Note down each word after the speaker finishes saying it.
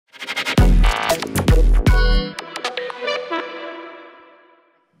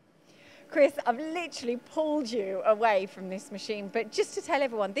Chris, I've literally pulled you away from this machine, but just to tell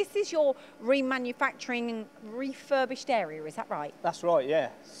everyone, this is your remanufacturing refurbished area, is that right? That's right, yeah.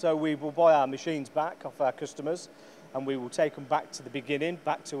 So we will buy our machines back off our customers, and we will take them back to the beginning,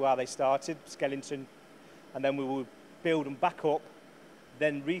 back to where they started, skeleton, and then we will build them back up,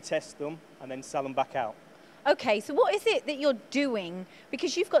 then retest them, and then sell them back out. Okay, so what is it that you're doing?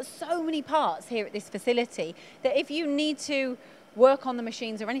 Because you've got so many parts here at this facility that if you need to work on the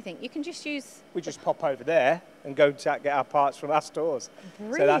machines or anything, you can just use... We just pop over there and go to get our parts from our stores.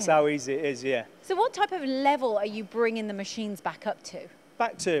 Brilliant. So that's how easy it is, yeah. So what type of level are you bringing the machines back up to?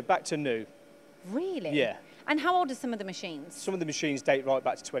 Back to new. Really? Yeah. And how old are some of the machines? Some of the machines date right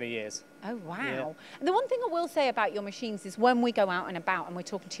back to 20 years. Oh, wow. Yeah. And the one thing I will say about your machines is when we go out and about and we're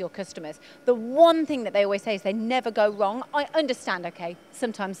talking to your customers, the one thing that they always say is they never go wrong. I understand, okay,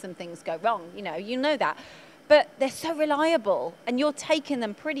 sometimes some things go wrong, you know that. But they're so reliable and you're taking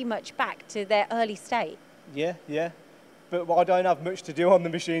them pretty much back to their early state. Yeah, yeah. But I don't have much to do on the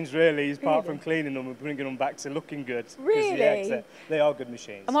machines really, apart from cleaning them and bringing them back to looking good. Really? Yeah, they are good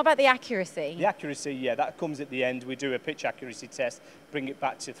machines. And what about the accuracy? The accuracy, yeah, that comes at the end. We do a pitch accuracy test, bring it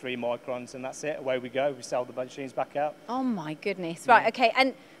back to 3 microns, and that's it. Away we go. We sell the machines back out. Oh my goodness. Right, okay,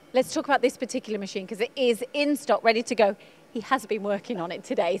 and let's talk about this particular machine because it is in stock, ready to go. He has been working on it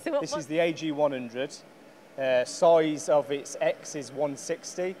today. So this is the AG100. Size of its X is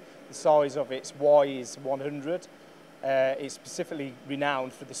 160. The size of its Y is 100. It's specifically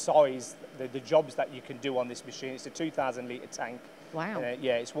renowned for the size, the jobs that you can do on this machine. It's a 2,000 litre tank. Wow.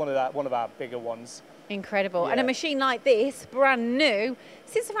 Yeah, it's one of our bigger ones. Incredible. Yeah. And a machine like this, brand new,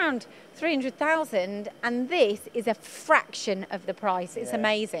 sits around 300,000, and this is a fraction of the price. It's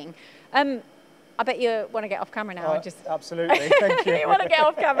amazing. I bet you want to get off camera now. Absolutely, thank you. You want to get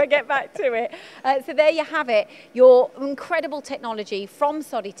off camera, get back to it. So there you have it, your incredible technology from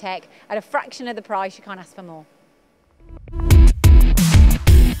Sodi-Tech at a fraction of the price. You can't ask for more.